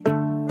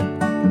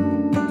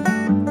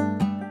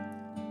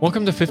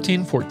Welcome to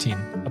 1514,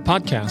 a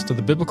podcast of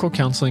the Biblical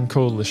Counseling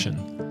Coalition.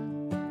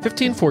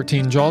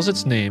 1514 draws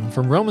its name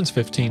from Romans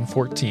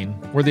 15:14,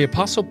 where the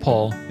Apostle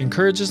Paul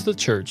encourages the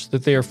church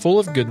that they are full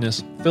of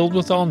goodness, filled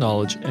with all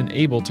knowledge, and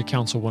able to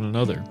counsel one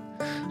another.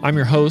 I'm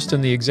your host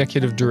and the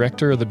Executive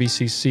Director of the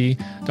BCC,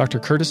 Dr.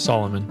 Curtis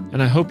Solomon,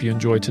 and I hope you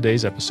enjoy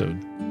today's episode.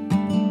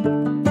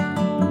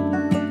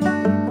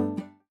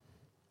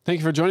 Thank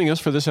you for joining us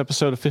for this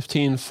episode of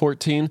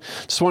 1514.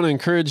 Just want to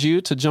encourage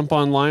you to jump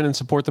online and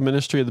support the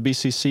ministry of the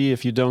BCC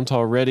if you don't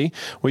already.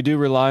 We do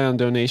rely on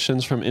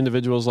donations from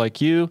individuals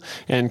like you,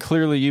 and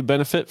clearly you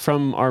benefit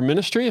from our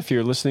ministry. If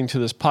you're listening to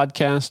this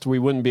podcast, we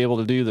wouldn't be able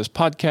to do this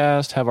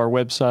podcast, have our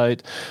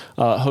website,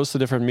 host the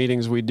different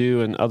meetings we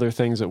do, and other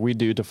things that we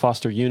do to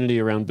foster unity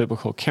around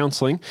biblical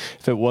counseling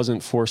if it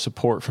wasn't for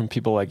support from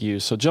people like you.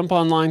 So jump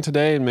online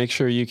today and make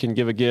sure you can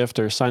give a gift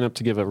or sign up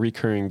to give a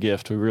recurring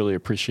gift. We really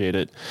appreciate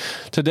it.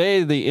 Today,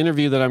 the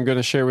interview that I'm going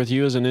to share with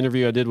you is an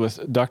interview I did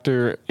with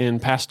Dr.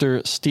 and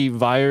Pastor Steve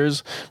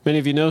Viers. Many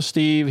of you know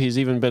Steve. He's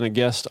even been a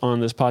guest on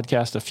this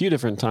podcast a few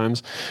different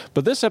times.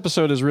 But this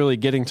episode is really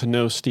getting to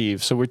know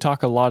Steve. So we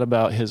talk a lot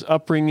about his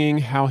upbringing,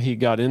 how he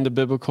got into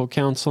biblical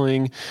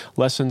counseling,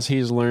 lessons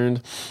he's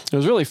learned. It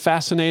was really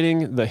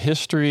fascinating, the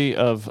history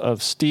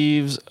of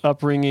Steve's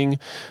upbringing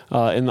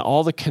and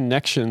all the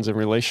connections and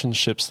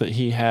relationships that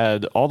he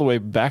had all the way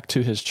back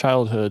to his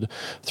childhood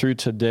through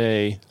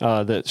today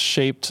that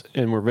shaped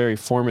and were very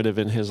formative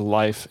in his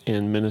life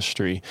and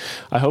ministry.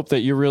 I hope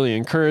that you're really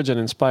encouraged and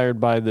inspired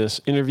by this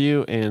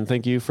interview, and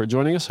thank you for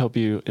joining us. Hope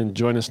you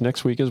join us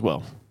next week as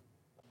well.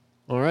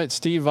 All right,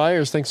 Steve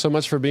Viers, thanks so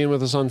much for being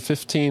with us on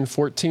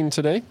 1514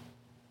 today.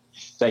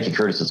 Thank you,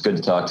 Curtis. It's good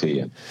to talk to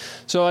you.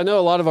 So I know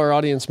a lot of our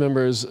audience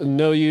members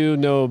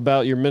know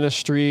about your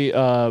ministry,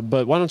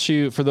 but why don't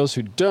you, for those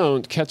who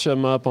don't, catch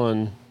them up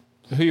on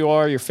who you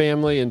are, your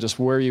family, and just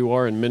where you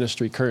are in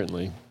ministry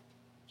currently.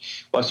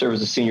 Well, I serve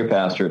as a senior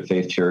pastor at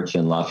Faith Church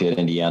in Lafayette,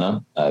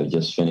 Indiana. I've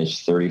just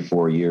finished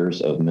 34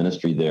 years of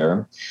ministry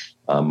there.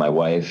 My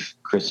wife,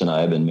 Chris, and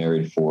I have been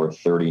married for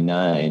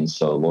 39.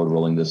 So Lord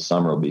willing, this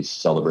summer we'll be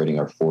celebrating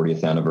our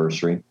 40th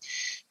anniversary.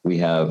 We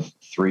have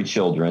 3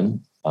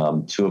 children,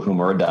 2 of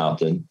whom are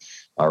adopted.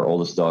 Our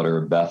oldest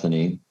daughter,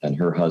 Bethany, and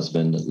her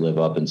husband live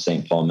up in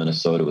St. Paul,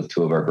 Minnesota with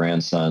 2 of our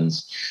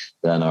grandsons.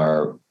 Then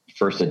our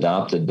first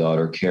adopted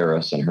daughter,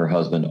 Karis, and her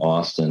husband,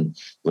 Austin,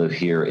 live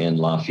here in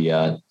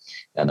Lafayette.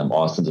 And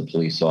Austin's a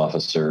police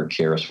officer.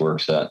 Karis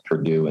works at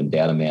Purdue in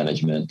data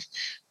management.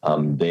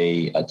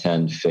 They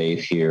attend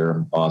Faith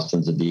here.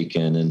 Austin's a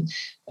deacon, and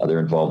they're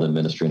involved in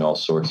ministry in all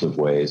sorts of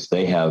ways.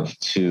 They have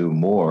 2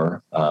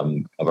 more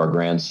of our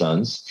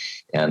grandsons,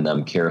 and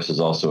Karis is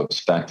also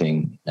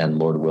expecting, and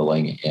Lord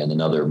willing, in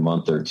another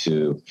month or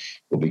 2,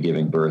 we'll be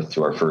giving birth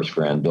to our first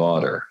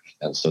granddaughter.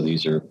 And so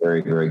these are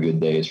very, very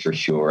good days for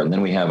sure. And then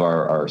we have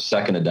our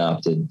second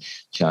adopted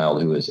child,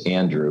 who is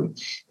Andrew.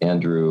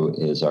 Andrew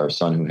is our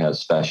son who has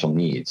special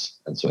needs.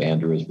 And so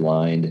Andrew is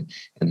blind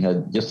and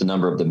had just a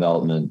number of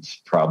development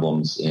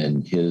problems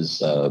in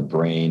his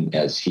brain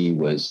as he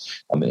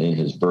was in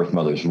his birth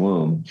mother's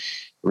womb,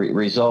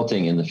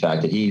 resulting in the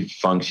fact that he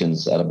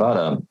functions at about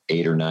an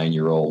 8 or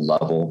 9-year-old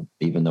level,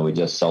 even though he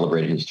just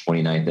celebrated his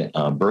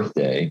 29th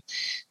birthday.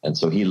 And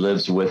so he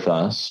lives with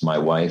us. My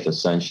wife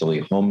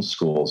essentially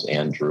homeschools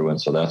Andrew, and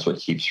so that's what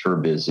keeps her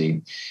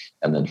busy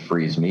and then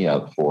frees me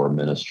up for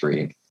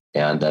ministry.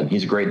 And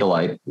he's a great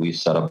delight. We've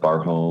set up our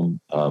home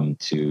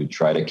to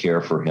try to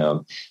care for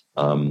him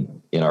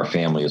in our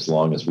family as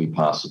long as we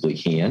possibly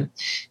can.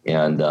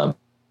 And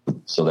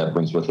so that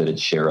brings with it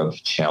its share of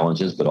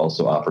challenges, but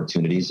also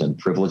opportunities and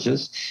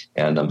privileges.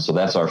 And so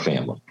that's our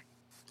family.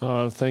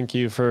 Thank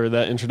you for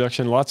that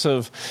introduction. Lots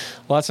of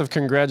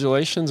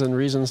congratulations and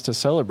reasons to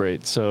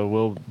celebrate. So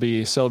we'll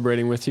be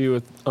celebrating with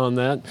you on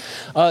that.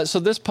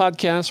 So this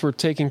podcast, we're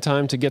taking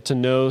time to get to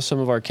know some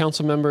of our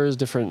council members,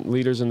 different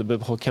leaders in the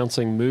biblical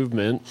counseling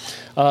movement.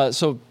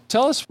 So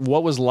tell us,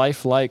 what was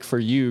life like for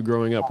you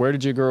growing up? Where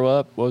did you grow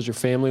up? What was your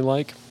family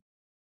like?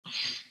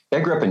 I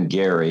grew up in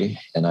Gary,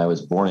 and I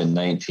was born in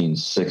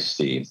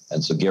 1960.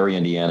 And so Gary,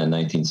 Indiana, in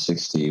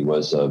 1960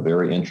 was a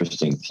very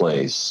interesting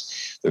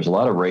place. There's a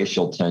lot of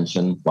racial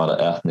tension, a lot of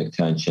ethnic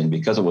tension,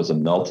 because it was a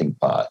melting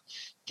pot.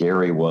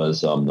 Gary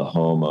was the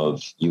home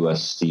of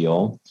U.S.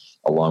 Steel,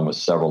 along with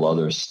several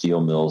other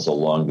steel mills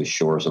along the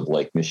shores of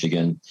Lake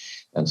Michigan.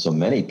 And so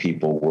many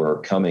people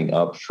were coming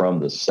up from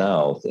the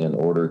South in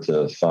order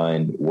to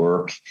find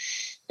work.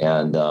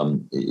 And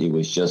it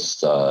was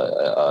just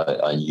an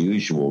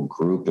unusual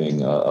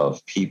grouping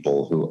of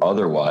people who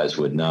otherwise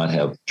would not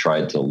have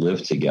tried to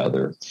live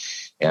together.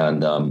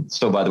 And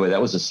so, by the way,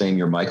 that was the same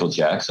year Michael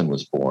Jackson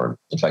was born.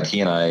 In fact,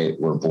 he and I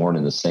were born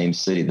in the same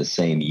city the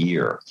same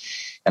year.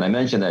 And I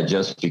mention that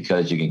just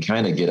because you can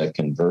kind of get a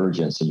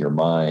convergence in your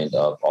mind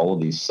of all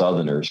of these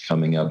Southerners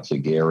coming up to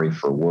Gary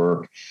for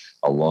work,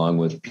 along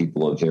with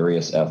people of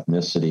various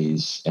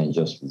ethnicities, and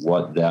just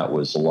what that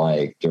was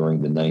like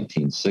during the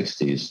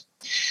 1960s.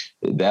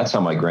 That's how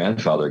my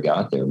grandfather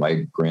got there.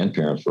 My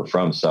grandparents were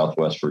from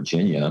Southwest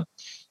Virginia.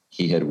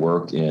 He had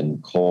worked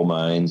in coal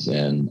mines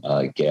and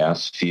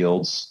gas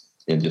fields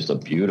in just a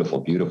beautiful,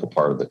 beautiful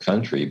part of the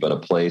country, but a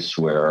place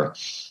where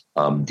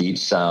Deep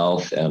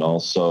South and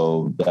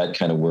also that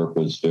kind of work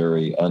was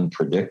very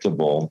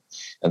unpredictable.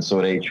 And so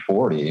at age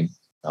 40,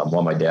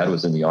 while my dad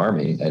was in the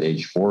Army, at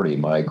age 40,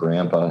 my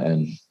grandpa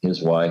and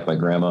his wife, my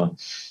grandma,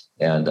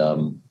 and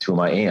two of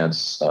my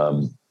aunts,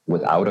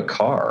 without a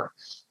car,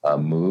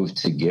 moved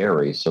to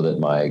Gary so that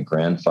my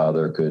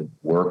grandfather could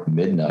work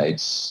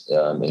midnights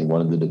in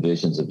one of the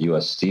divisions of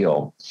U.S.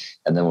 Steel.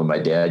 And then when my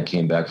dad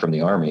came back from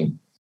the Army,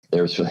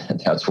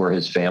 that's where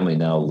his family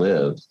now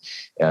lived.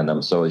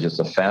 And so it's just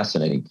a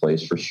fascinating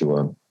place for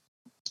sure.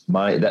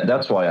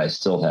 That's why I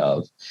still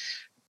have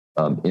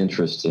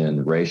interest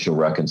in racial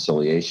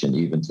reconciliation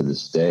even to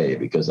this day,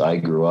 because I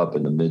grew up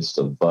in the midst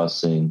of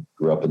busing,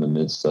 grew up in the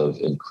midst of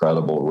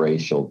incredible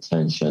racial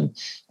tension.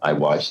 I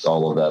watched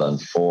all of that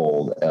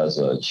unfold as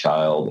a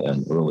child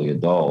and early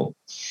adult.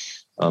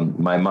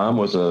 My mom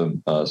was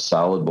a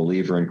solid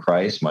believer in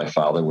Christ. My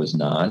father was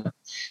not.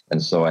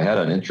 And so I had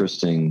an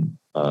interesting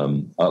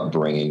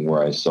upbringing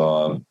where I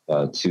saw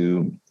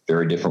two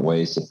very different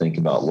ways to think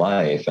about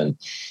life. And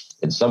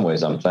in some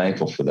ways, I'm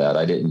thankful for that.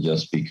 I didn't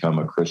just become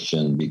a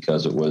Christian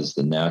because it was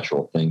the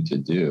natural thing to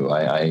do.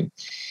 I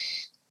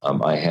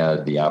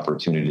had the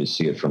opportunity to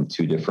see it from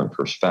two different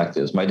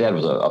perspectives. My dad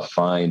was a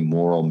fine,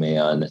 moral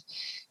man,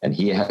 and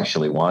he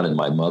actually wanted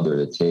my mother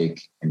to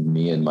take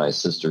me and my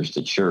sisters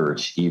to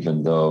church,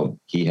 even though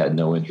he had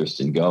no interest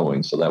in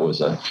going. So that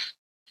was a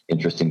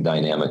interesting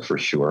dynamic for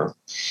sure.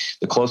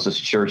 The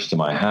closest church to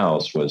my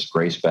house was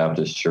Grace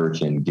Baptist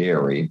Church in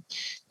Gary,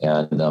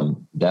 and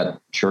that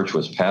church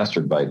was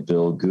pastored by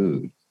Bill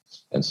Good.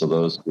 And so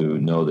those who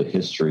know the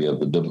history of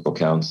the biblical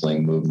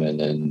counseling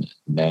movement and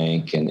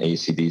NANC and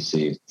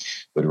ACBC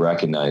would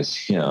recognize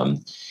him.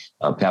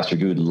 Pastor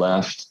Good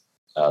left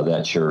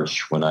that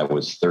church when I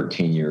was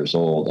 13 years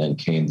old and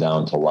came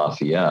down to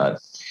Lafayette.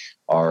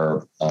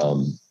 Our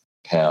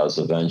paths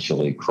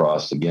eventually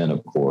crossed again,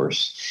 of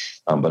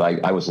course. But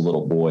I was a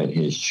little boy in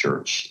his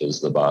church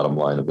is the bottom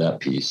line of that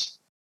piece.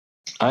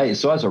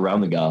 So I was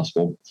around the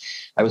gospel.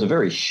 I was a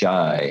very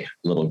shy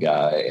little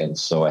guy. And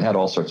so I had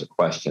all sorts of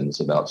questions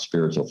about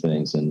spiritual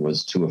things and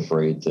was too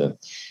afraid to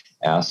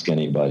ask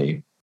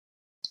anybody.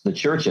 The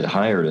church had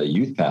hired a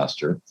youth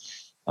pastor,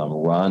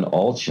 Ron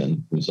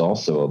Alchin, who's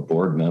also a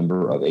board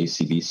member of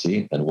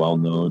ACBC and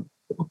well-known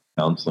in the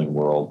counseling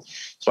world.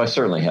 So I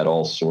certainly had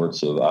all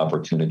sorts of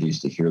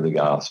opportunities to hear the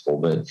gospel,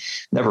 but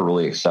never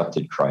really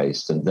accepted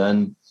Christ. And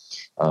then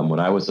when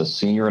I was a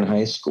senior in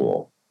high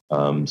school,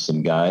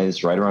 some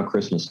guys right around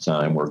Christmas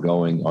time were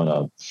going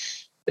on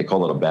they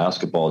call it a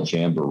basketball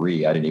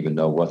jamboree. I didn't even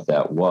know what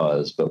that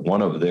was, but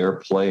one of their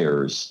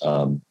players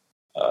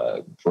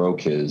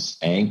broke his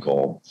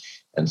ankle.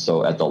 And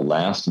so at the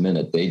last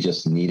minute, they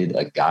just needed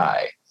a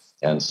guy.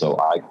 And so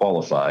I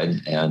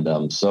qualified.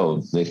 And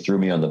so they threw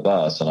me on the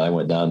bus and I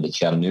went down to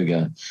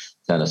Chattanooga,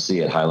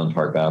 Tennessee at Highland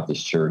Park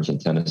Baptist Church and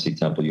Tennessee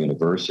Temple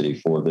University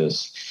for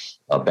this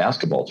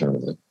basketball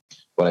tournament.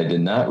 What I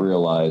did not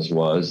realize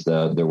was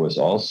that there was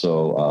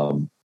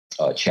also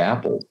a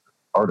chapel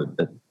part of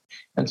it.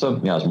 And so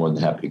I was more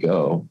than happy to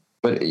go.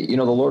 But, the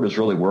Lord was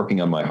really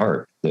working on my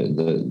heart.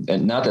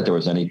 And not that there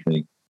was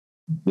anything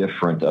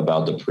different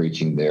about the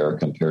preaching there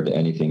compared to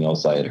anything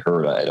else I had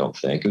heard, I don't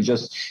think. It was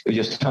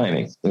just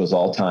timing. It was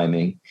all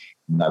timing.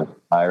 And I was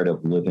tired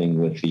of living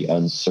with the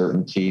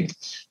uncertainty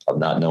of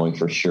not knowing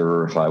for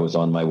sure if I was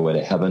on my way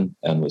to heaven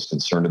and was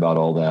concerned about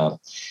all that.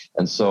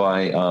 And so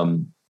I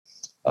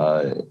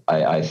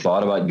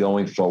thought about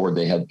going forward.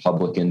 They had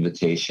public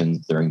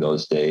invitations during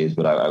those days,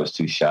 but I was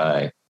too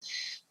shy.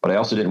 But I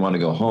also didn't want to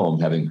go home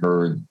having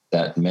heard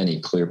that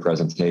many clear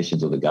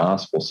presentations of the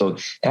gospel. So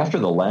after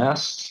the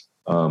last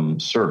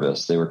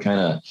service, they were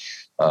kind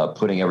of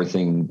putting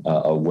everything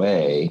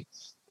away,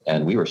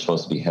 and we were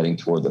supposed to be heading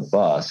toward the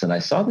bus. And I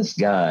saw this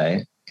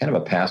guy, kind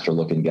of a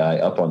pastor-looking guy,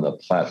 up on the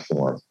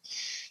platform.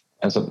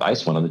 And so I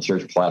just went on the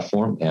church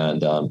platform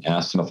and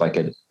asked him if I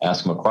could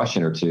ask him a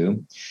question or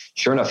two.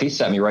 Sure enough, he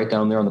sat me right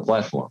down there on the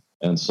platform.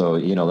 And so,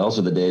 those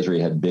are the days where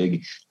you had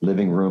big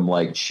living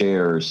room-like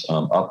chairs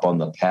up on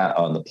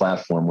the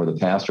platform where the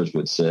pastors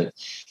would sit.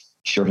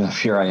 Sure enough,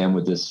 here I am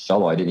with this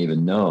fellow I didn't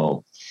even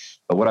know.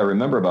 But what I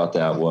remember about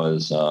that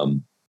was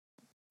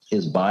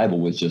his Bible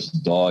was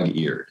just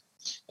dog-eared.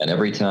 And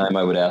every time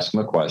I would ask him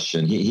a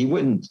question, he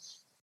wouldn't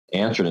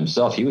answer it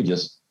himself. He would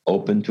just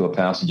open to a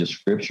passage of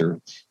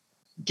Scripture,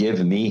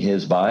 give me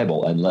his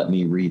Bible, and let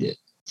me read it.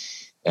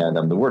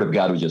 And the Word of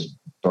God was just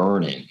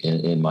burning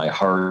in my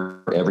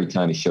heart every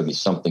time he showed me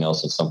something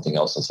else and something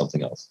else and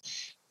something else.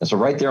 And so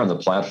right there on the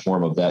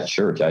platform of that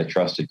church, I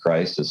trusted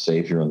Christ as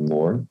Savior and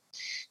Lord.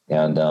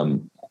 And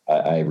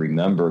I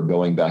remember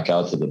going back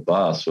out to the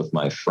bus with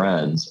my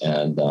friends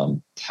and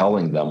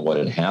telling them what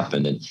had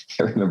happened. And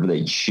I remember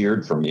they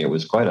cheered for me. It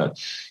was quite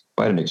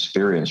an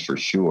experience for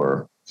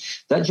sure.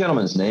 That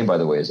gentleman's name, by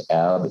the way, is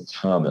Ab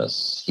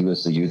Thomas. He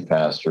was the youth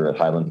pastor at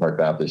Highland Park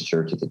Baptist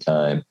Church at the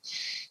time.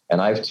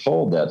 And I've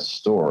told that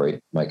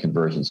story, my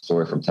conversion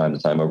story, from time to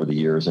time over the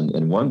years.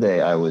 And one day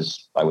I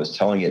was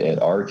telling it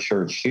at our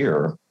church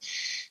here,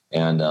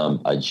 And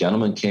a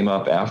gentleman came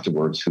up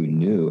afterwards who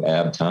knew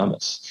Ab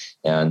Thomas,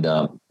 and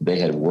they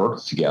had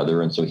worked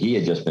together. And so he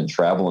had just been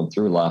traveling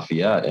through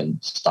Lafayette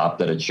and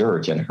stopped at a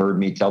church and heard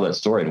me tell that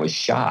story and was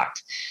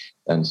shocked.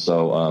 And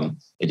so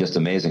it's just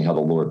amazing how the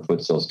Lord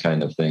puts those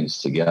kind of things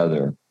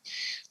together.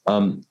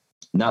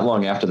 Not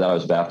long after that, I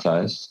was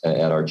baptized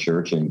at our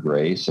church in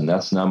Grace, and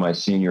that's now my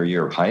senior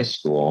year of high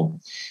school.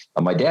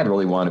 My dad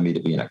really wanted me to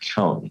be an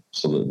accountant.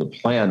 So the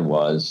plan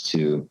was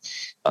to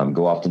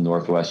go off to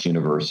Northwest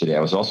University.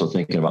 I was also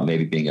thinking about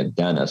maybe being a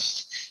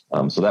dentist.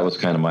 So that was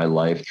kind of my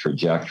life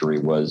trajectory,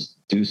 was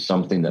do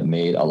something that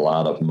made a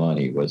lot of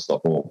money was the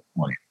whole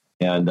point.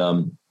 And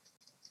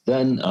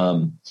then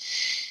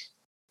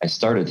I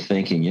started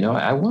thinking,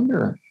 I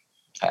wonder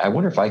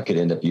if I could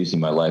end up using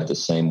my life the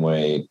same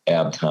way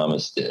Ab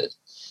Thomas did.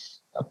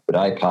 Could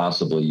I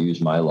possibly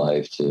use my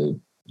life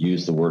to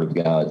use the Word of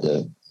God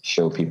to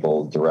show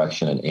people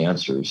direction and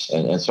answers?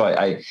 And so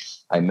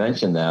I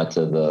mentioned that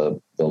to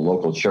the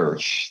local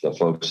church, the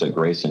folks at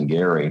Grace and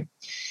Gary,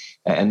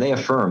 and they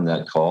affirmed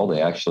that call.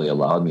 They actually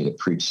allowed me to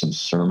preach some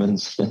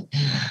sermons,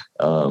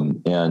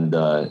 and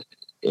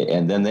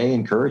then they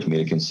encouraged me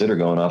to consider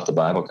going off to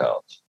Bible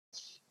college.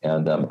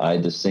 And I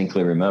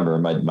distinctly remember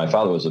my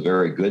father was a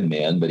very good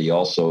man, but I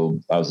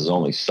was his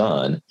only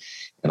son.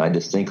 And I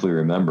distinctly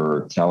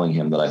remember telling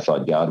him that I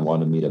thought God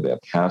wanted me to be a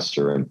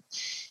pastor. And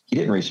he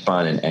didn't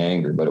respond in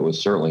anger, but it was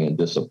certainly in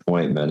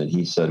disappointment. And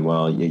he said,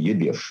 well, you'd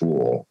be a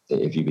fool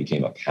if you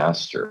became a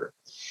pastor.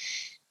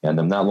 And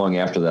not long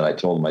after that, I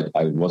told him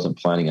I wasn't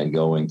planning on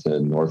going to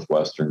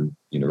Northwestern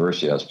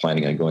University. I was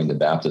planning on going to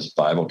Baptist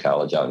Bible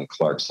College out in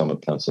Clark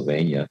Summit,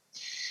 Pennsylvania,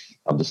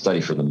 to study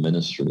for the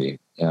ministry.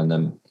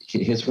 And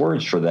his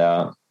words for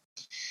that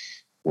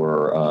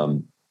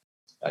were,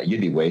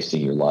 you'd be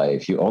wasting your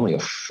life. Only a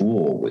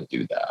fool would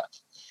do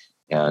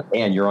that.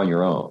 And you're on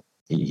your own.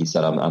 He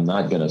said, I'm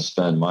not going to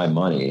spend my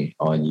money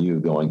on you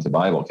going to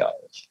Bible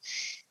college.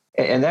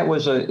 And it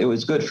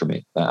was good for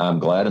me. I'm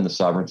glad in the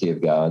sovereignty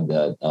of God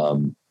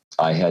that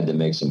I had to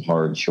make some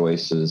hard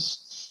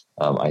choices.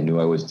 I knew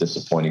I was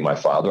disappointing my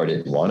father. I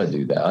didn't want to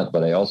do that,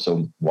 but I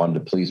also wanted to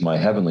please my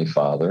heavenly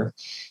Father,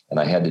 and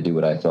I had to do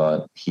what I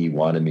thought he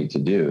wanted me to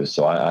do.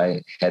 So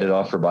I headed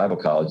off for Bible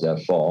college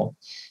that fall,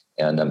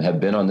 and have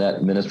been on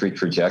that ministry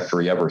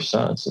trajectory ever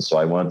since. And so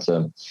I went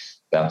to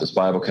Baptist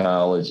Bible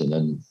College and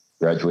then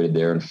graduated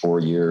there in 4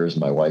 years.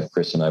 My wife,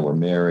 Chris, and I were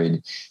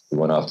married. We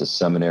went off to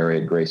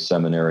seminary at Grace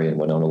Seminary in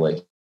Winona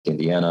Lake,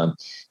 Indiana.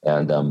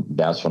 And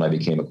that's when I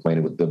became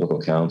acquainted with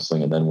biblical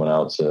counseling, and then went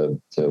out to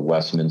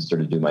Westminster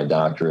to do my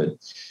doctorate.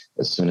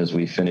 As soon as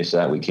we finished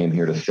that, we came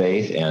here to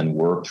Faith and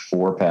worked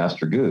for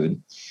Pastor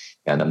Good.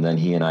 And then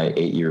he and I,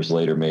 8 years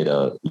later, made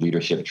a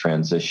leadership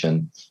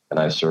transition, and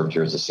I've served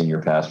here as a senior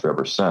pastor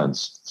ever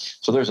since.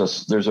 So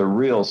there's a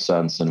real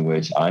sense in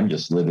which I'm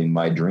just living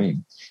my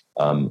dream.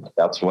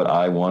 That's what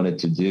I wanted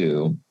to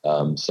do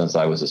since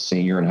I was a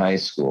senior in high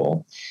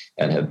school,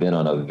 and have been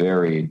on a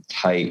very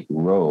tight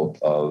rope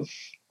of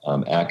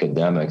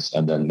academics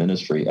and then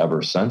ministry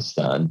ever since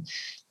then.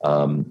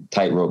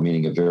 Tight rope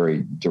meaning a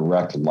very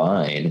direct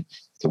line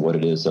to what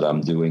it is that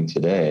I'm doing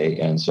today.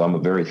 And so I'm a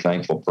very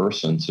thankful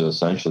person to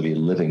essentially be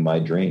living my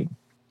dream.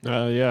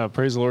 Yeah,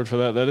 praise the Lord for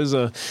that. It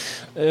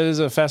is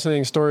a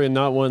fascinating story, and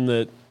not one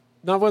that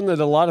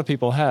a lot of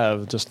people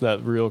have, just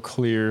that real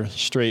clear,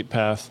 straight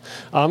path.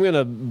 I'm going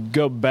to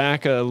go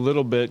back a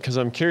little bit because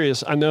I'm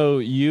curious. I know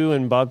you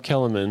and Bob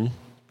Kellerman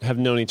have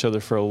known each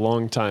other for a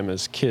long time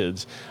as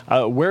kids.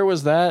 Where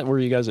was that? Were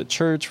you guys at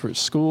church, or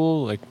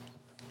school?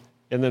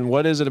 And then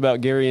what is it about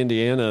Gary,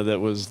 Indiana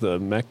that was the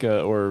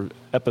mecca or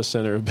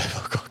epicenter of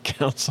biblical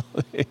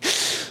counseling?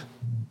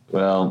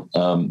 Well,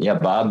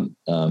 Bob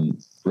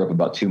grew up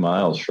about 2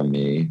 miles from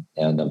me.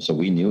 And so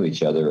we knew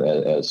each other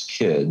as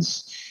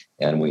kids,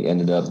 and we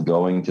ended up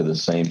going to the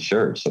same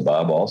church. So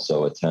Bob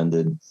also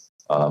attended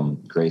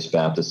Grace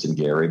Baptist in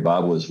Gary.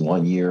 Bob was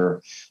 1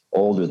 year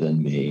older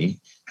than me.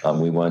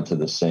 We went to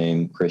the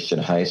same Christian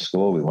high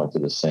school. We went to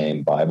the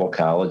same Bible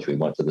college. We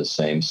went to the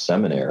same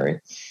seminary.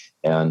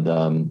 And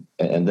then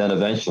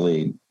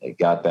eventually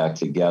got back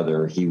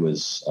together. He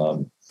was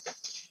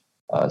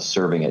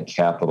serving at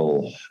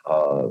Capital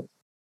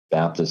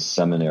Baptist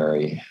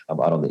Seminary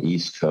out on the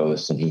East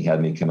Coast, and he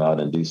had me come out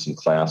and do some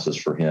classes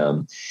for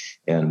him,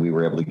 and we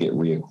were able to get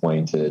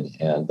reacquainted.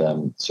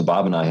 And so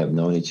Bob and I have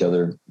known each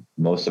other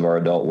most of our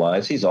adult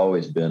lives. He's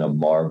always been a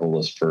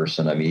marvelous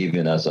person. I mean,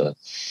 even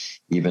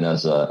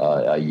as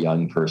a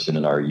young person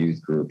in our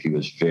youth group, he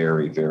was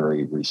very,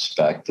 very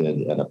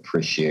respected and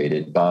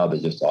appreciated. Bob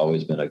has just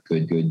always been a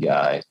good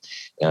guy,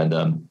 and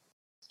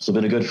so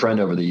been a good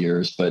friend over the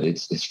years. But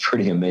it's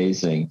pretty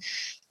amazing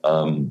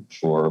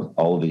for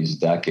all of these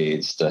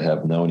decades to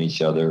have known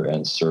each other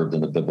and served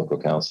in the biblical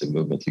counseling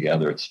movement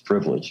together. It's a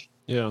privilege.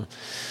 Yeah,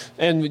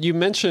 and you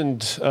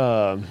mentioned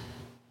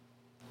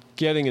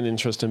getting an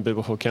interest in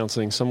biblical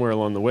counseling somewhere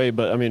along the way.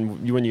 But I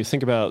mean, when you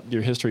think about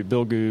your history,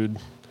 Bill Good,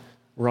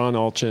 Ron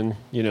Alchin,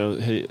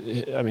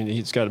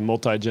 he's got a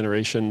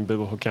multi-generation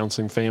biblical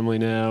counseling family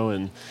now.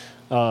 And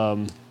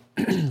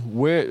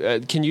Where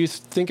can you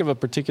think of a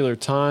particular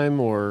time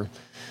or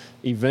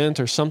event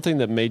or something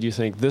that made you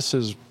think this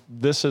is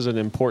an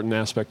important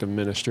aspect of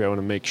ministry? I want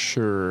to make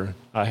sure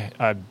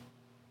I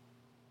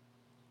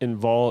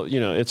involve.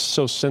 It's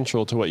so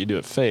central to what you do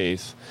at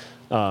Faith.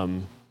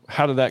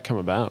 How did that come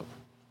about?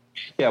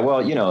 Yeah,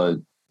 well,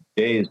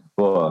 Jay's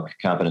book,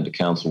 Competent to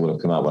Counsel, would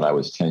have come out when I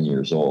was 10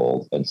 years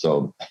old. And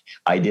so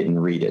I didn't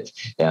read it.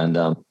 And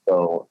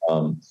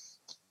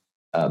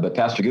but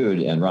Pastor Good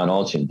and Ron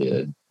Alchin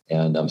did.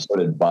 And so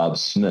did Bob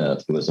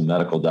Smith, who was a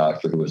medical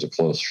doctor who was a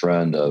close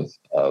friend of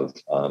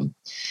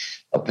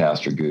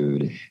Pastor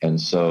Good.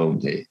 And so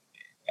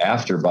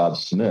after Bob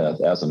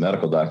Smith, as a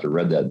medical doctor,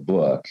 read that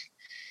book,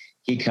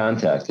 he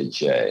contacted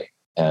Jay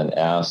and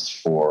asked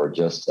for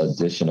just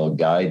additional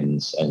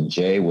guidance. And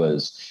Jay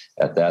was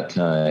at that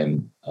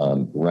time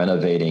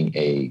renovating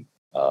a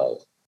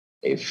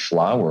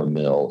flour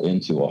mill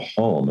into a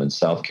home in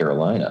South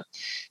Carolina.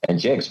 And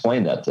Jay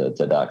explained that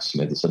to Doc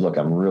Smith. He said, look,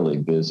 I'm really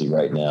busy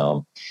right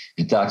now.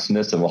 And Doc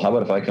Smith said, well, how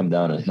about if I come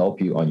down and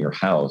help you on your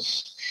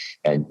house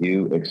and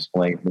you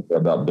explain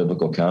about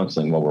biblical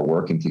counseling while we're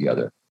working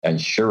together? And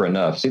sure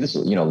enough, see, this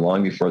is,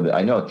 long before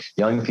I know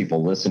young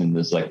people listening to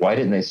this, like, why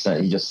didn't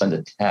he just send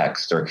a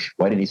text, or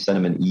why didn't he send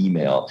him an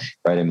email?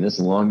 Right. I mean, this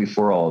is long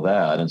before all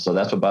that. And so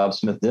that's what Bob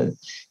Smith did.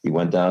 He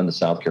went down to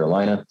South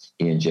Carolina.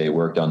 He and Jay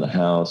worked on the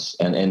house,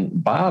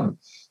 and Bob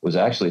was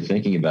actually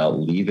thinking about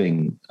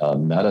leaving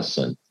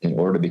medicine in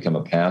order to become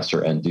a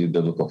pastor and do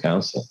biblical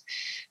counseling.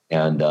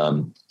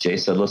 And Jay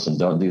said, listen,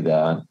 don't do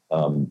that.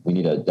 We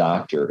need a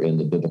doctor in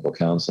the biblical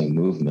counseling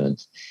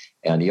movement.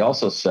 And he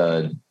also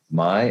said,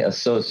 my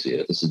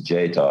associate, this is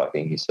Jay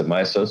talking, he said,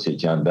 my associate,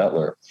 John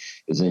Bettler,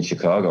 is in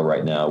Chicago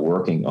right now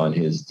working on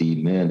his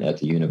D-Min at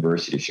the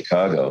University of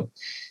Chicago.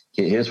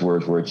 His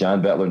words were,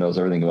 John Bettler knows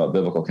everything about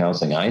biblical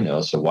counseling I know,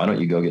 so why don't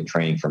you go get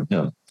training from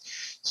him?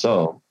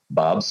 So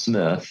Bob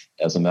Smith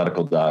as a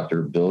medical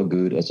doctor, Bill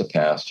Good as a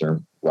pastor,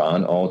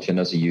 Ron Alchin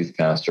as a youth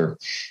pastor,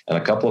 and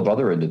a couple of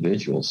other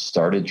individuals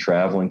started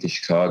traveling to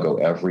Chicago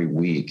every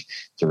week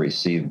to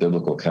receive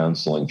biblical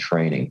counseling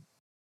training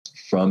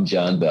from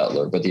John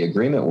Bettler. But the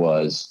agreement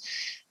was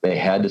they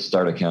had to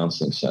start a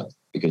counseling center,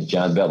 because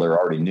John Bettler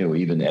already knew,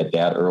 even at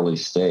that early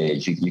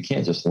stage, you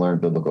can't just learn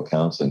biblical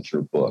counseling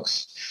through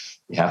books.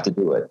 You have to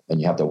do it, and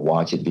you have to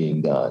watch it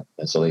being done.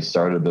 And so they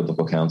started a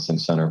biblical counseling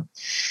center.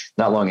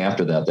 Not long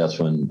after that, that's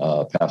when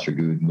Pastor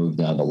Good moved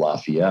down to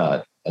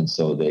Lafayette. And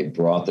so they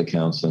brought the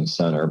counseling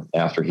center,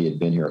 after he had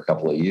been here a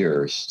couple of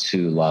years,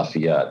 to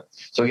Lafayette.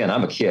 So again,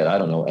 I'm a kid. I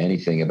don't know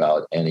anything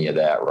about any of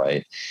that,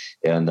 right?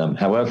 And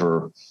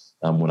however,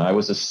 when I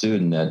was a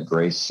student at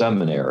Grace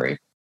Seminary,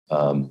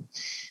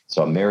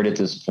 so I'm married at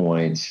this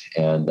point,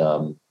 and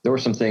there were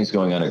some things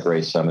going on at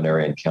Grace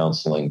Seminary and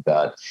counseling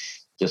that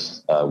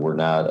just were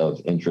not of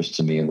interest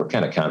to me and were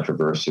kind of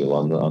controversial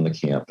on the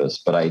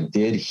campus. But I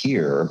did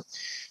hear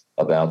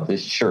about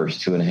this church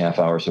 2.5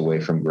 hours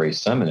away from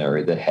Grace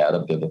Seminary that had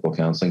a biblical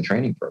counseling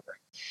training program.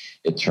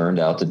 It turned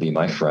out to be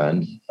my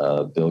friend,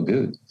 Bill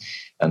Good.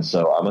 And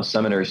so I'm a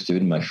seminary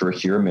student, my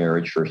first year of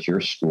marriage, first year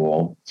of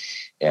school.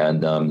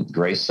 And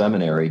Grace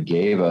Seminary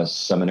gave us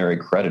seminary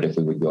credit if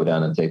we would go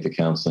down and take the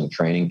counseling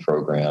training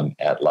program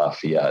at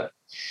Lafayette.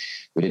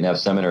 We didn't have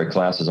seminary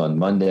classes on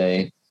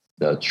Monday.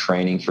 The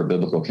training for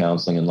biblical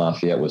counseling in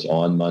Lafayette was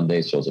on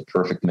Monday, so it was a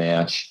perfect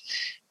match.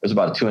 It was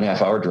about a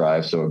 2.5-hour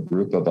drive, so a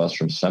group of us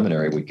from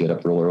seminary would get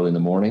up real early in the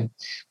morning.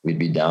 We'd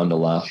be down to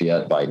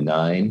Lafayette by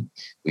 9.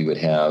 We would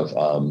have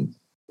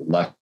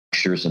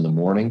lectures in the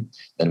morning.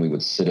 Then we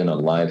would sit in on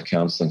live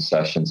counseling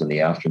sessions in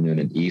the afternoon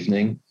and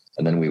evening.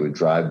 And then we would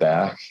drive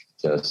back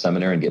to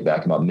seminary and get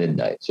back about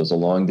midnight. So it was a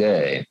long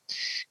day.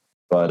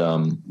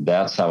 But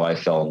that's how I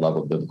fell in love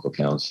with biblical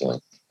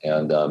counseling.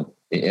 And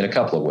in a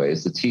couple of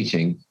ways, the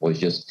teaching was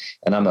just,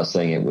 and I'm not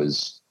saying it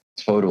was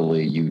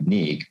totally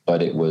unique,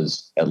 but it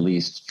was, at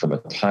least from a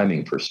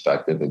timing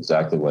perspective,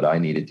 exactly what I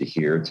needed to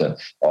hear to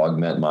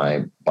augment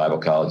my Bible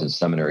college and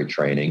seminary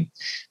training.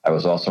 I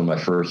was also in my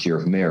first year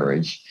of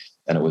marriage,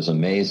 and it was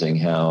amazing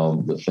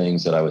how the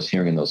things that I was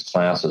hearing in those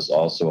classes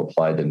also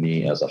applied to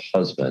me as a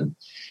husband.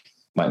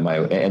 And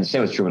the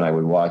same was true when I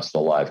would watch the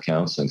live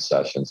counseling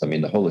sessions. I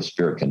mean, the Holy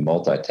Spirit can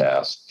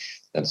multitask.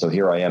 And so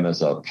here I am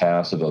as a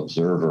passive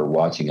observer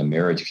watching a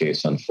marriage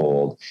case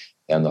unfold,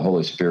 and the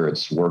Holy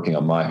Spirit's working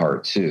on my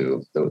heart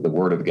too. The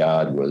Word of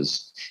God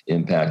was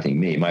impacting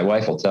me. My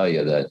wife will tell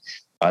you that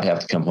I'd have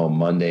to come home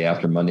Monday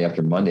after Monday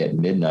after Monday at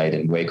midnight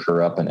and wake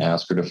her up and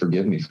ask her to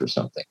forgive me for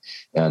something.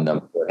 And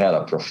it had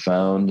a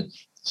profound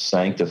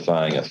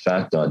sanctifying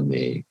effect on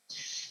me.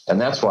 And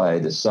that's why I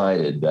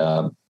decided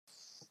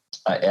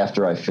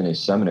after I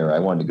finished seminary, I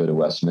wanted to go to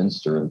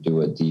Westminster and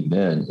do a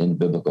D-Min in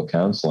biblical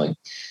counseling.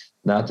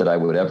 Not that I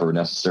would ever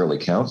necessarily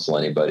counsel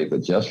anybody,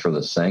 but just for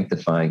the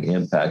sanctifying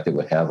impact it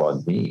would have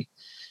on me.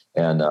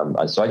 And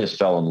so I just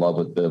fell in love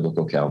with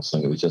biblical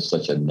counseling. It was just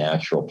such a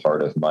natural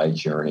part of my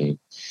journey.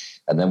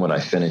 And then when I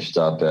finished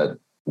up at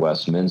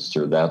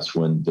Westminster, that's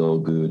when Bill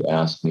Good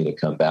asked me to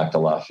come back to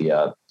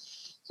Lafayette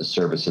to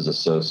serve as his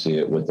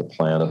associate with the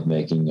plan of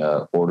making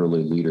an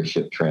orderly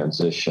leadership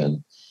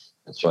transition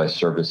And so I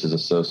served as his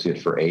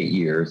associate for 8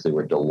 years. They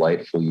were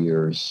delightful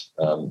years.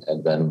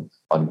 And then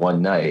on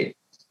one night,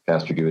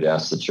 Pastor Good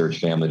asked the church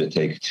family to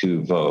take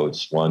two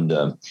votes, one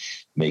to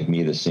make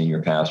me the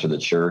senior pastor of the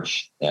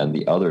church and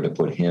the other to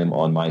put him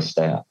on my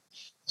staff.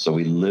 So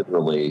we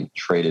literally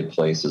traded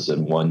places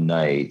in one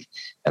night,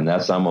 and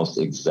that's almost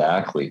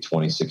exactly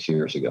 26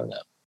 years ago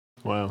now.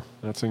 Wow,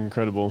 that's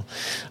incredible.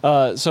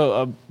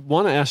 So I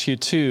want to ask you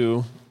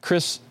too,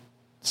 Chris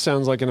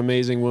sounds like an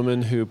amazing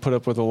woman who put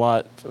up with a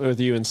lot with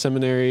you in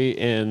seminary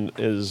and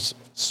is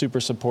super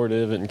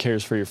supportive and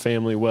cares for your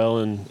family well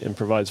and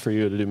provides for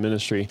you to do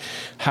ministry.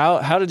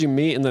 How did you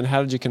meet, and then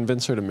how did you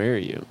convince her to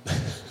marry you?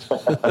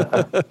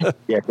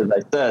 Yeah, because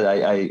I said,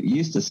 I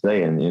used to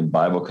say in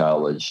Bible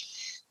college,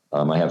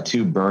 I have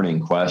two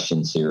burning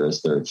questions here.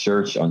 Is there a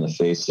church on the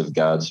face of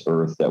God's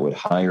earth that would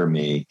hire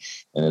me?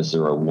 And is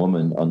there a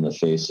woman on the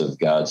face of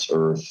God's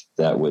earth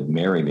that would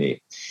marry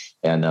me?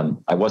 And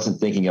I wasn't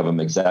thinking of them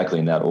exactly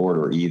in that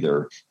order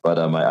either, but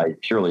I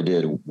surely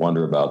did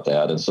wonder about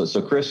that. And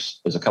so Chris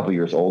is a couple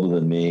years older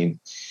than me.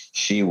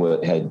 She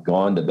had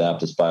gone to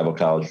Baptist Bible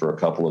College for a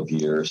couple of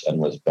years and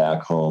was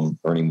back home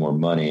earning more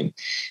money.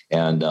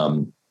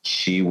 And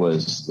she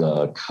was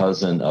the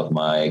cousin of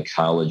my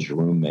college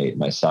roommate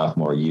my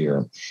sophomore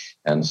year.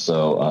 And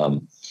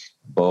so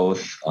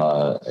both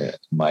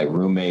my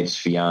roommate's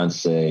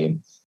fiance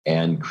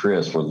and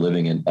Chris were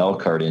living in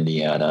Elkhart,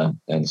 Indiana.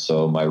 And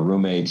so my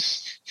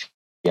roommate's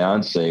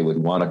fiance would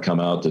want to come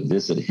out to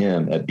visit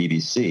him at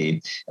BBC.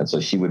 And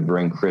so she would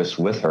bring Chris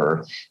with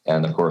her.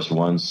 And of course,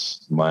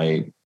 once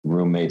my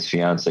roommate's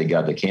fiance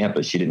got to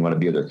campus, she didn't want to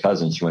be with her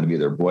cousin. She wanted to be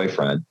with her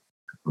boyfriend.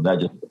 That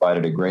just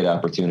provided a great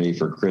opportunity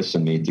for Chris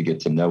and me to get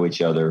to know each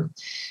other.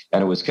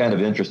 And it was kind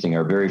of interesting.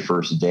 Our very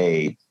first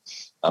date,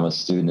 I'm a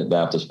student at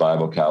Baptist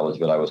Bible College,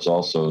 but I was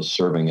also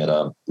serving at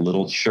a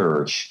little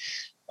church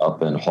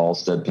up in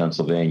Halstead,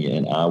 Pennsylvania,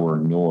 an hour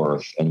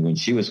north. And when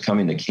she was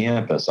coming to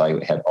campus,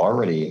 I had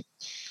already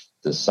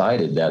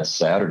decided that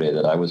Saturday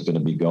that I was going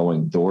to be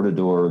going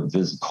door-to-door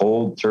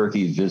cold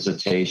turkey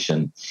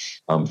visitation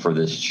for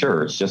this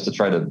church, just to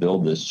try to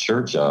build this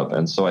church up.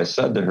 And so I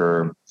said to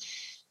her,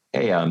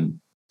 hey, I'm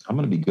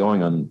going to be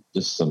going on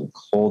just some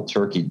cold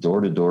turkey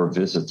door-to-door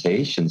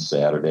visitation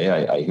Saturday.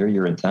 I hear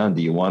you're in town.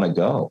 Do you want to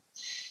go?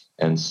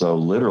 And so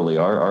literally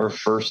our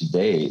first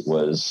date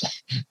was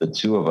the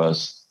two of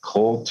us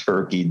cold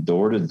turkey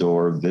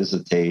door-to-door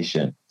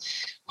visitation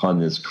on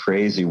this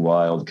crazy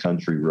wild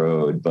country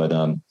road. But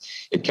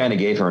it kind of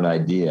gave her an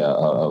idea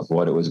of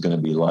what it was going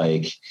to be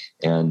like.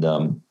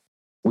 And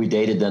we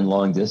dated then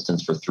long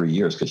distance for 3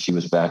 years because she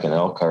was back in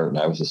Elkhart and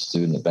I was a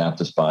student at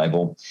Baptist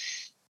Bible.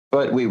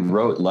 But we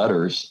wrote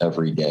letters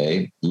every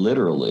day,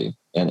 literally.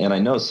 And I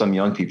know some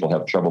young people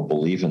have trouble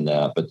believing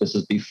that, but this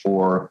is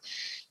before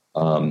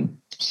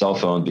cell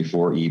phone,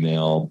 before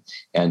email,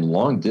 and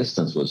long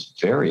distance was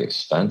very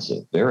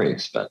expensive, very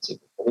expensive.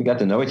 We got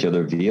to know each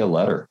other via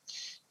letter.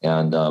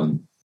 And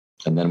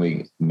then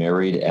we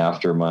married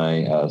after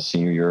my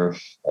senior year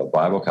of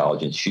Bible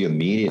college, and she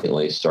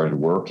immediately started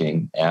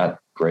working at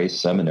Grace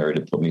Seminary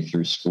to put me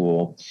through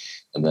school,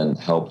 and then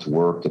helped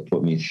work to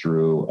put me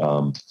through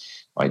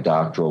my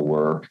doctoral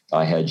work.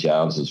 I had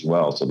jobs as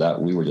well, so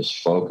that we were just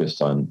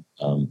focused on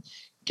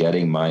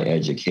getting my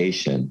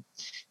education.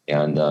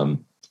 And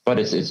but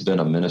it's been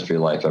a ministry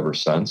life ever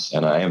since,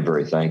 and I am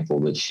very thankful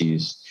that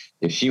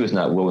if she was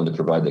not willing to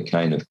provide the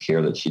kind of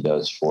care that she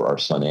does for our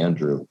son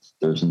Andrew,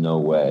 there's no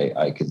way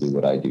I could do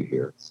what I do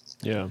here.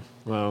 Yeah.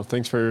 Well,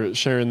 thanks for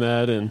sharing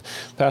that, and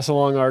pass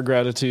along our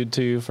gratitude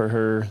to you for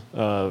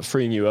her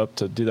freeing you up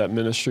to do that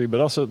ministry, but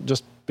also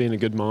just being a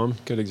good mom,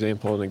 good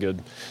example, and a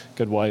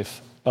good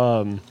wife.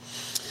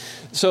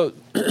 So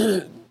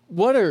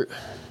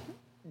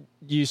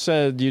you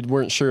said you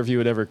weren't sure if you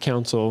would ever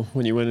counsel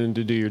when you went in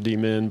to do your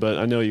DMin, but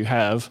I know you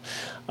have.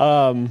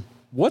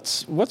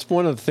 What's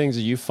one of the things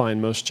that you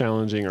find most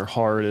challenging or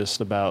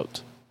hardest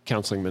about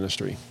counseling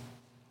ministry?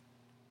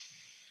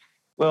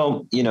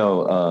 Well, we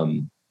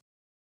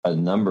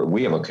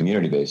have a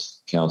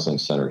community-based counseling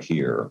center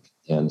here.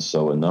 And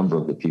so a number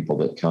of the people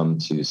that come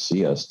to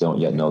see us don't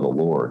yet know the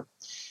Lord.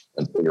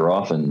 And so you're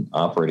often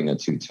operating on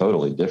two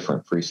totally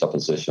different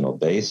presuppositional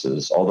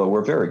bases, although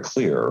we're very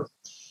clear.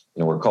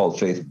 We're called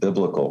Faith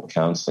Biblical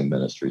Counseling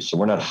Ministry. So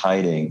we're not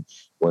hiding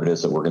what it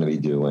is that we're going to be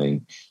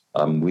doing.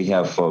 We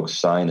have folks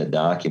sign a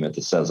document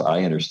that says,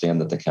 I understand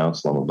that the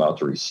counsel I'm about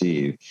to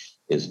receive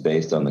is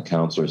based on the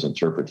counselor's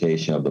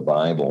interpretation of the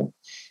Bible.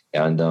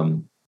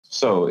 And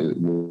so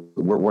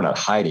we're not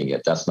hiding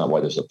it. That's not why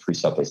there's a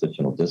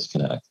presuppositional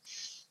disconnect.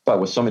 But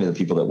with so many of the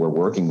people that we're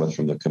working with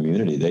from the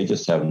community, they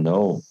just have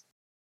no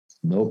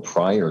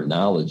prior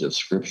knowledge of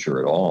Scripture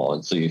at all.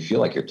 And so you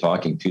feel like you're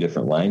talking two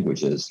different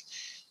languages.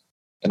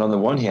 And on the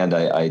one hand,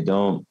 I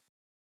don't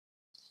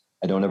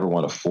ever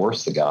want to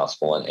force the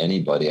gospel on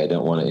anybody. I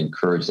don't want to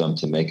encourage them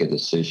to make a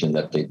decision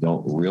that they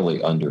don't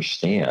really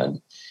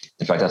understand.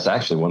 In fact, that's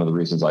actually one of the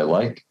reasons I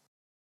like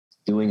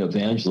doing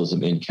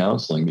evangelism in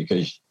counseling,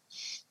 because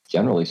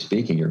generally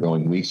speaking, you're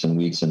going weeks and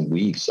weeks and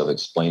weeks of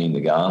explaining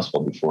the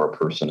gospel before a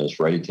person is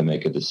ready to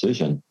make a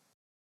decision.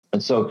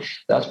 And so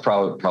that's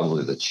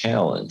probably the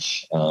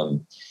challenge,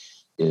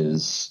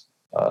 is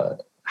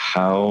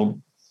how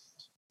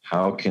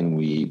can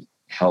we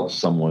help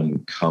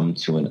someone come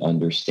to an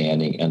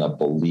understanding and a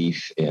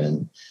belief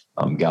in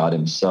God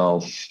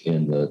himself,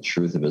 in the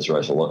truth of his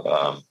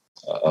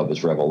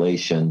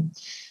revelation,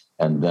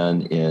 and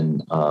then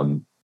in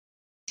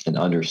an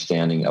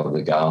understanding of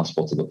the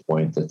gospel to the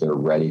point that they're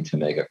ready to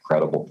make a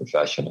credible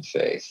profession of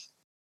faith.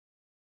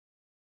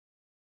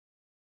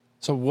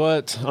 So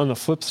what, on the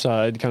flip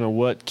side, kind of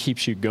what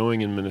keeps you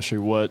going in ministry?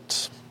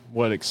 What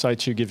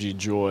excites you, gives you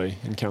joy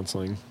in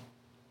counseling?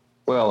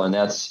 Well, and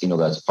that's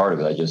part of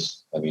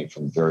it.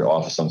 From the very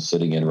office I'm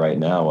sitting in right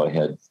now, I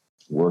had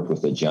worked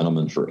with a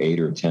gentleman for 8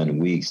 or 10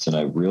 weeks, and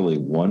I really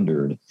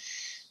wondered.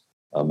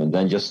 And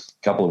then just a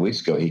couple of weeks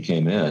ago, he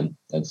came in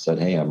and said,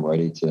 "Hey, I'm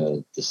ready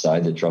to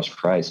decide to trust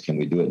Christ. Can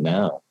we do it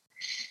now?"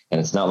 And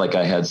it's not like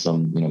I had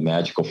some,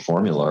 magical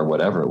formula or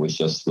whatever. It was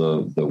just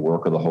the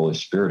work of the Holy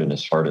Spirit in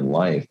his heart and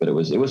life. But it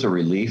was a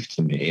relief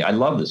to me. I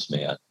love this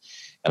man,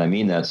 and I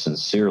mean that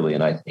sincerely.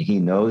 And he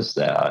knows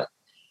that.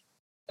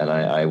 And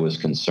I was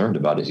concerned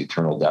about his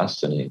eternal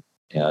destiny.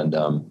 And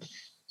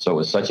so it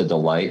was such a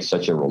delight,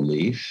 such a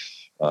relief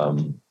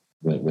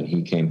when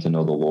he came to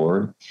know the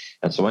Lord.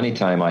 And so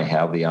anytime I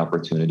have the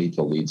opportunity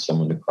to lead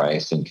someone to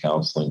Christ in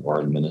counseling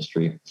or in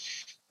ministry,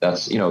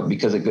 that's,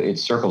 because it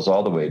circles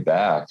all the way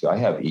back to, I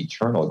have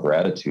eternal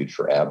gratitude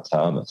for Ab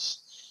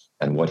Thomas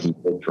and what he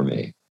did for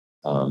me.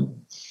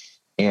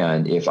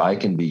 And if I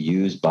can be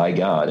used by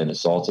God, and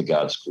it's all to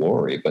God's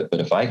glory, but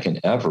if I can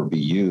ever be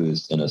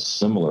used in a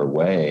similar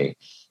way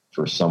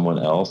for someone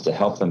else to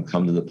help them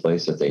come to the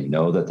place that they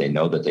know that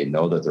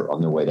they're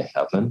on their way to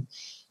heaven,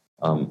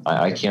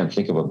 I can't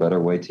think of a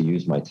better way to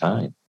use my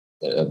time,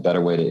 a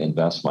better way to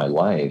invest my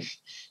life.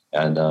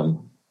 And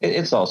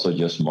it's also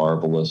just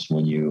marvelous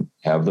when you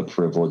have the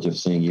privilege of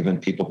seeing even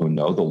people who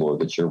know the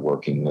Lord that you're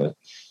working with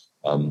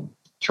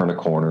turn a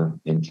corner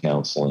in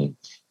counseling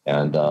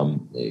and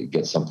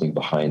get something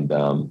behind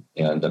them.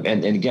 And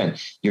again,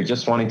 you're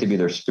just wanting to be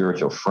their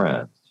spiritual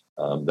friend.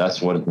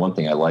 That's one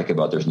thing I like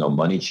about, there's no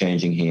money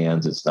changing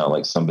hands. It's not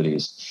like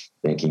somebody's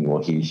thinking,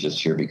 well, he's just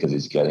here because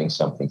he's getting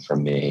something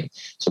from me.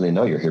 So they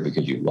know you're here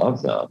because you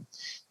love them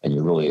and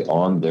you're really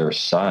on their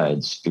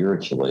side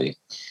spiritually.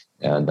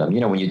 And,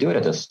 when you do it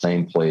at the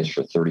same place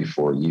for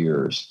 34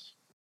 years,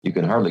 you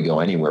can hardly go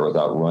anywhere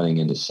without running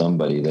into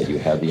somebody that you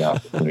had the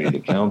opportunity to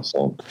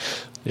counsel.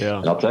 Yeah.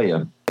 And I'll tell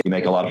you, you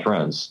make a lot of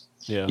friends.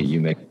 Yeah.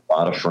 You make a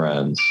lot of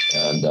friends.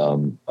 And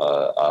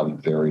I'm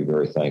very,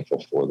 very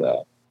thankful for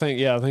that.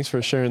 Thanks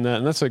for sharing that.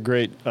 And that's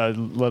I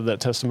love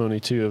that testimony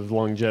too of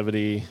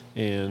longevity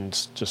and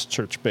just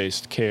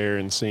church-based care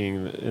and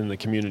seeing in the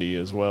community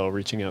as well,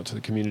 reaching out to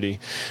the community.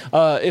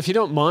 If you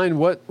don't mind,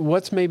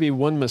 what's maybe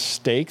one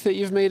mistake that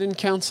you've made in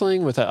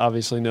counseling, with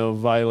obviously no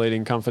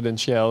violating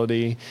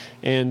confidentiality,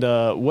 and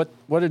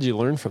what did you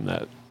learn from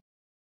that?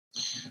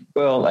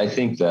 Well, I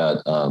think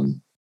that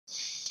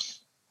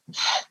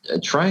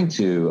trying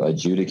to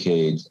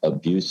adjudicate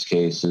abuse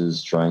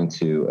cases, trying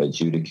to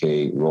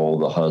adjudicate role of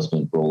the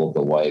husband, role of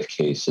the wife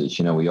cases,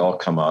 we all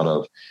come out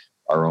of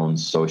our own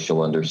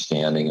social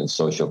understanding and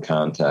social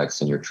context,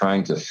 and you're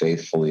trying to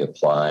faithfully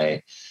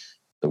apply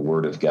the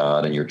word of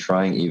God, and you're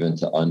trying even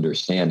to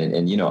understand.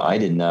 And I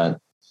did not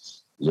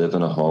live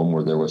in a home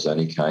where there was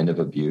any kind of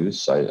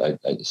abuse.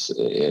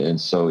 And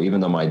so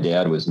even though my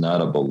dad was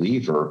not a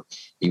believer,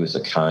 he was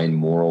a kind,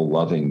 moral,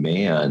 loving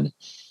man.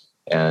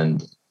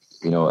 And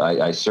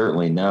I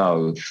certainly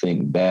now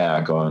think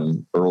back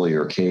on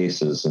earlier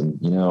cases, and,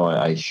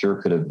 I sure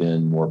could have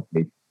been more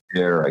patient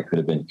there. I could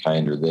have been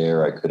kinder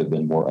there. I could have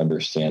been more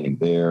understanding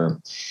there.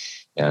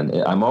 And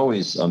I'm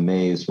always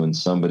amazed when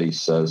somebody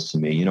says to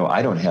me,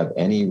 I don't have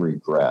any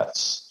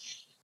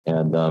regrets.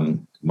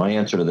 And my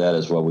answer to that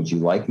is, well, would you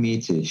like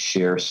me to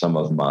share some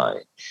of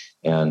mine?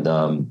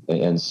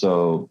 And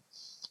so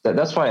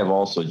that's why I've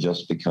also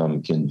just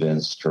become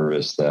convinced,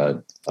 Curtis,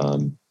 that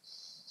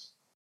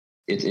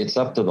it's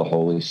up to the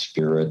Holy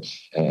Spirit.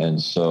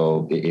 And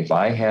so if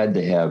I had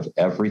to have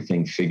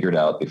everything figured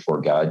out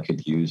before God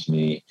could use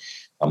me,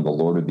 the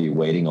Lord would be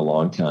waiting a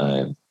long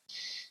time.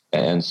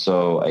 And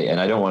so,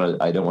 I don't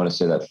want to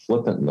say that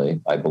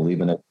flippantly. I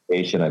believe in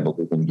education. I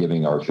believe in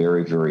giving our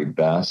very, very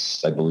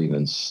best. I believe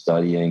in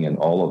studying and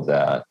all of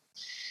that.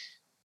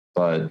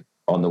 But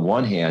on the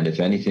one hand,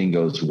 if anything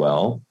goes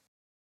well,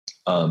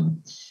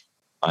 I'm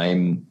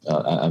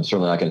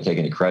certainly not going to take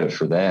any credit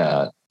for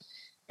that.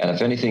 And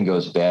if anything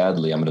goes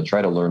badly, I'm going to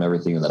try to learn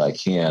everything that I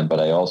can. But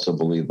I also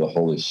believe the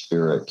Holy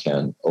Spirit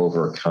can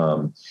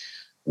overcome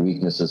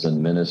weaknesses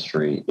in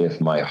ministry if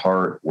my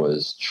heart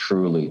was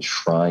truly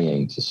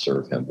trying to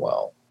serve him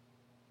well.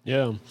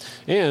 Yeah.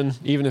 And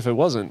even if it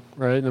wasn't,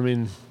 right? I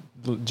mean,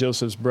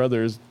 Joseph's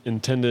brothers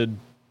intended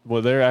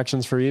their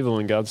actions for evil,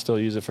 and God still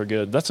used it for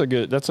good. That's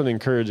an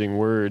encouraging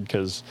word,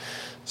 because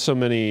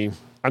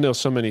I know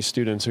so many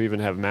students who even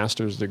have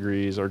master's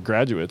degrees, or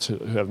graduates who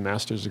have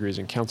master's degrees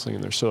in counseling,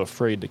 and they're so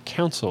afraid to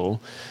counsel.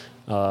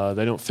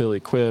 They don't feel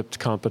equipped,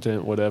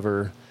 competent,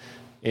 whatever.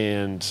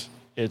 And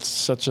it's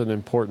such an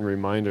important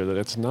reminder that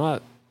it's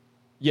not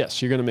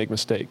yes, you're going to make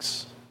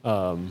mistakes,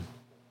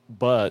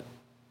 but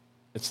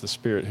it's the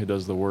Spirit who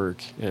does the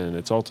work, and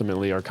it's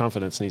ultimately our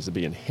confidence needs to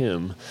be in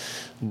Him,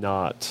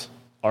 not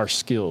our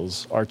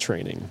skills, our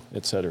training,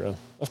 etc.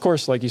 Of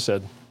course, like you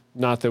said,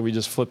 not that we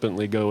just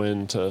flippantly go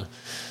into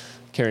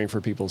caring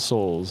for people's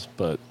souls,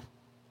 but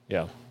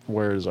yeah,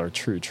 where does our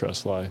true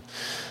trust lie?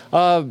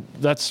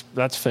 That's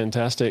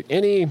fantastic.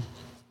 Any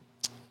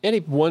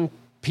one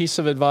piece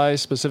of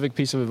advice, specific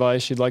piece of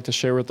advice you'd like to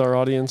share with our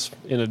audience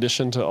in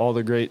addition to all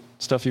the great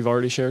stuff you've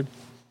already shared?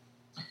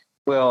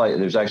 Well,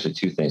 there's actually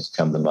two things that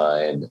come to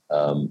mind.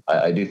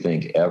 I do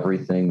think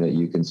everything that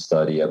you can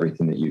study,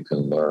 everything that you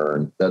can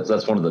learn,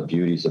 that's one of the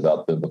beauties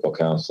about biblical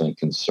counseling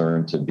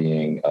concerned to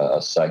being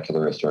a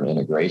secularist or an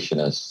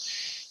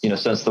integrationist.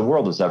 Since the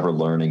world is ever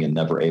learning and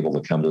never able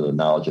to come to the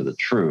knowledge of the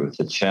truth,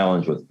 the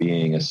challenge with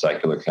being a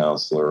secular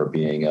counselor or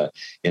being an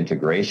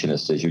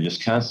integrationist is you're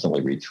just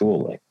constantly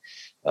retooling.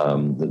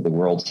 The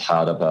world's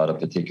hot about a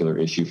particular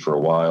issue for a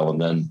while,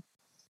 and then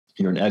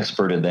you're an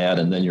expert in that,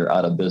 and then you're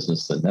out of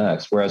business the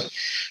next. Whereas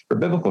for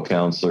biblical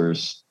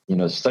counselors,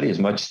 study as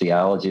much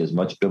theology, as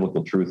much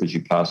biblical truth as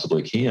you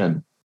possibly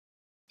can,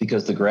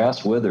 because the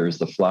grass withers,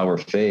 the flower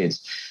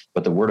fades,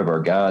 but the word of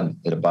our God,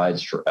 it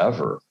abides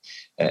forever.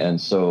 And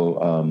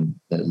so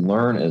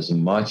learn as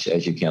much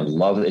as you can.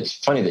 Love it. It's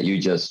funny that you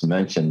just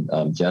mentioned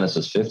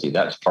Genesis 50.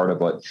 That's part of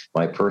what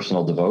my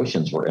personal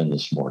devotions were in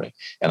this morning.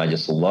 And I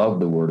just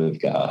love the word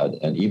of God.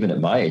 And even at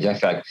my age, in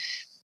fact,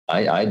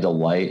 I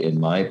delight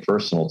in my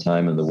personal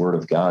time in the Word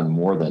of God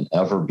more than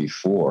ever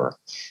before.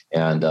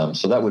 And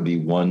so that would be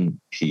one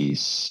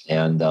piece.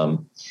 And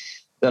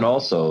then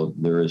also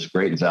there is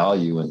great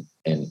value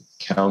in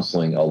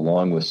counseling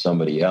along with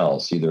somebody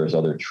else, either as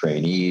other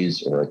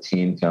trainees or a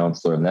team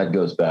counselor. And that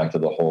goes back to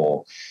the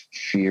whole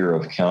fear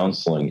of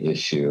counseling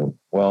issue.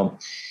 Well,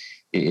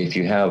 if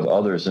you have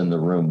others in the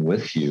room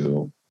with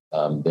you,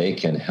 they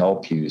can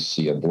help you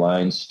see a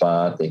blind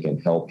spot. They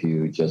can help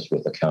you just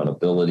with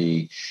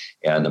accountability.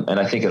 And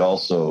I think it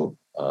also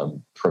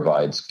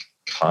provides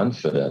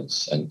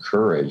confidence and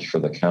courage for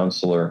the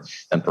counselor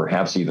and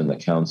perhaps even the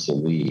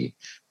counselee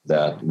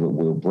that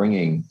we're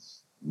bringing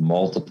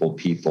multiple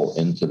people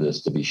into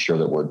this to be sure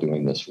that we're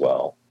doing this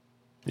well.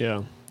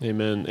 Yeah,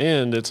 amen.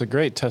 And it's a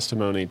great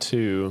testimony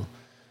to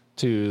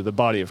the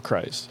body of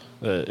Christ.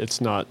 It's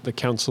not the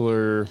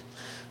counselor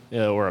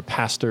or a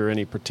pastor,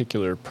 any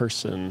particular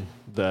person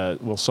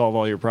that will solve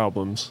all your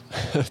problems.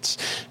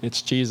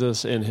 It's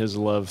Jesus and His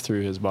love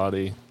through His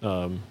body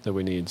that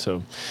we need.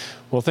 So,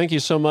 well, thank you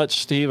so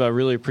much, Steve. I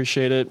really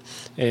appreciate it.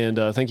 And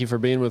thank you for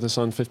being with us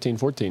on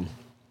 1514.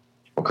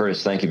 Well,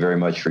 Curtis, thank you very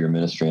much for your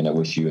ministry, and I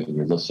wish you and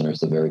your listeners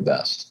the very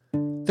best.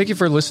 Thank you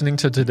for listening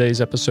to today's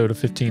episode of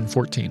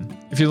 1514.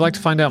 If you'd like to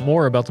find out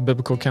more about the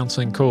Biblical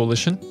Counseling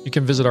Coalition, you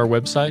can visit our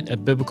website at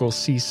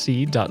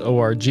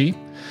biblicalcc.org.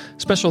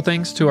 Special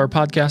thanks to our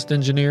podcast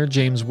engineer,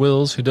 James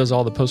Wills, who does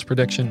all the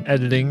post-production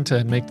editing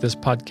to make this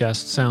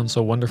podcast sound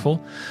so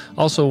wonderful.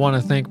 Also want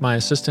to thank my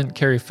assistant,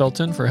 Carrie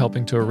Felton, for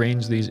helping to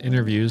arrange these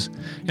interviews.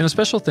 And a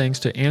special thanks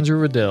to Andrew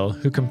Riddell,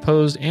 who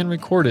composed and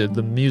recorded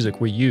the music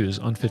we use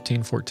on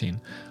 1514.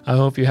 I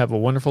hope you have a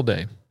wonderful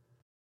day.